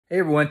Hey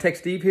everyone, Tech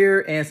Steve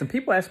here, and some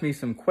people asked me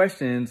some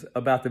questions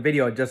about the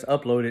video I just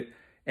uploaded,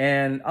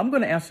 and I'm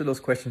going to answer those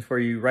questions for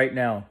you right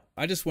now.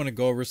 I just want to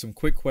go over some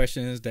quick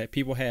questions that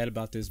people had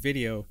about this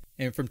video,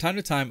 and from time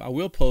to time I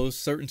will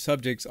post certain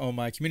subjects on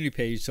my community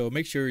page, so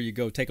make sure you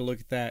go take a look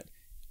at that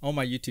on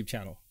my YouTube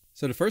channel.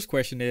 So the first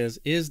question is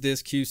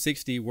this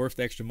Q60 worth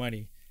the extra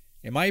money?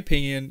 In my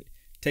opinion,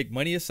 take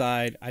money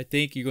aside, I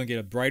think you're going to get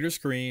a brighter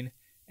screen,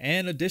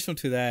 and additional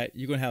to that,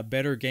 you're going to have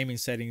better gaming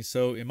settings.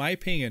 So in my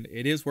opinion,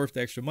 it is worth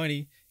the extra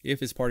money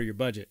if it's part of your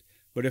budget.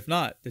 But if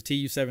not, the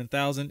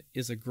TU7000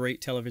 is a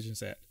great television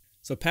set.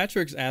 So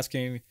Patrick's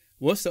asking,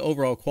 what's the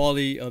overall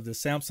quality of the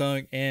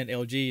Samsung and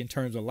LG in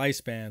terms of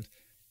lifespan?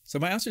 So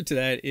my answer to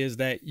that is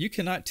that you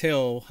cannot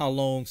tell how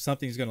long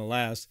something's going to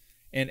last.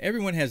 And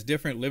everyone has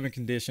different living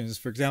conditions.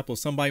 For example,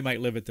 somebody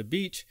might live at the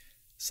beach,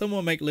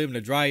 someone might live in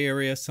a dry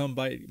area,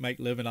 somebody might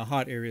live in a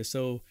hot area.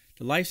 So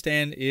the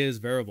lifespan is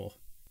variable.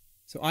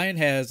 So Ian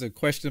has a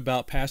question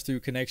about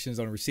pass-through connections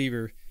on a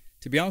receiver.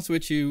 To be honest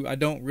with you, I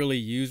don't really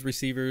use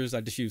receivers.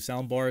 I just use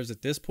sound bars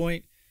at this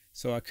point.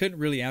 So I couldn't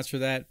really answer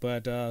that,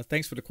 but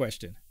thanks for the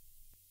question.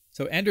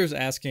 So Anders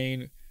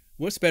asking,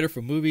 what's better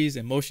for movies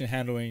and motion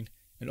handling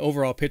and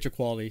overall picture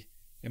quality?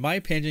 In my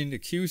opinion, the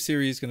Q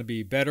series is going to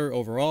be better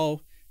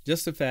overall.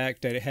 Just the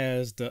fact that it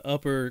has the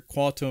upper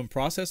quantum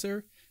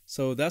processor.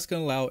 So that's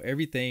going to allow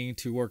everything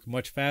to work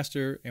much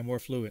faster and more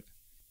fluid.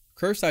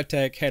 Curbside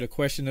Tech had a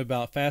question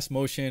about fast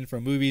motion for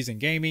movies and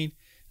gaming.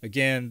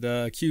 Again,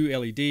 the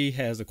QLED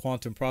has a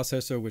quantum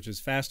processor, which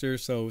is faster,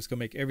 so it's going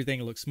to make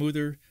everything look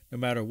smoother no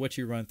matter what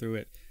you run through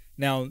it.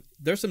 Now,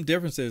 there's some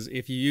differences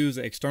if you use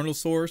an external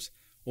source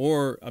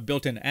or a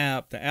built-in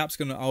app. The app's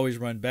going to always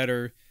run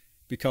better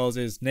because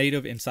it's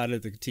native inside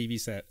of the TV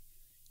set.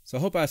 So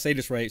I hope I say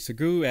this right.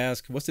 Sagu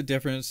asked, what's the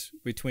difference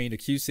between the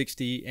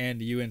Q60 and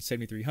the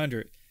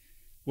UN7300?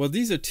 Well,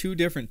 these are two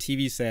different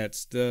TV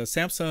sets. The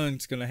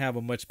Samsung's going to have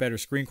a much better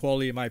screen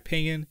quality in my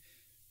opinion.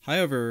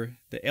 However,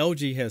 the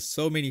LG has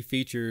so many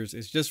features,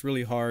 it's just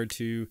really hard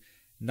to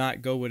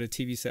not go with a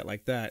TV set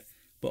like that.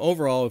 But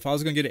overall, if I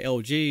was going to get an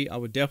LG, I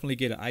would definitely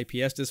get an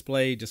IPS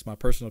display, just my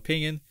personal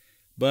opinion.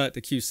 But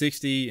the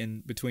Q60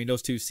 and between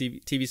those two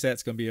TV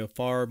sets is going to be a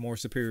far more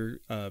superior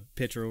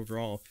picture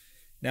overall.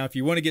 Now, if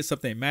you want to get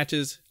something that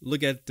matches,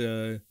 look at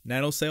the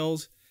nano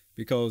cells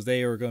because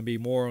they are going to be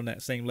more on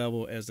that same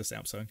level as the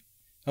Samsung.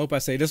 I hope I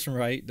say this one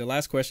right. The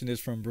last question is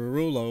from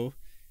Brurulo.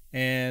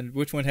 And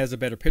which one has a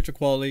better picture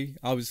quality?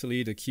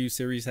 Obviously, the Q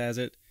series has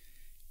it.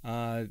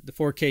 The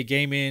 4K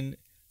gaming,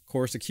 of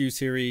course, the Q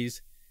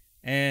series.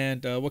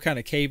 And what kind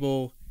of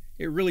cable?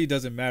 It really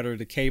doesn't matter,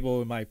 the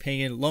cable, in my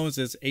opinion. As long as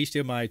it's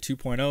HDMI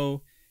 2.0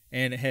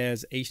 and it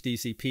has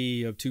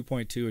HDCP of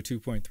 2.2 or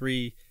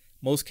 2.3,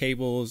 most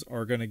cables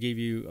are going to give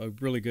you a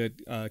really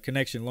good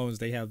connection as long as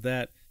they have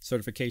that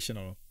certification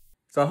on them.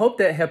 So I hope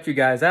that helped you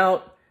guys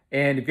out.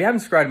 And if you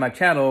haven't subscribed to my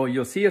channel,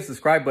 you'll see a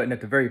subscribe button at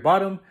the very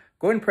bottom.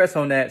 Go ahead and press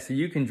on that so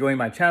you can join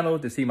my channel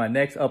to see my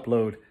next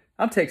upload.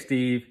 I'm Tech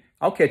Steve.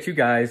 I'll catch you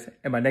guys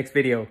in my next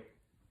video.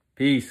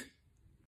 Peace.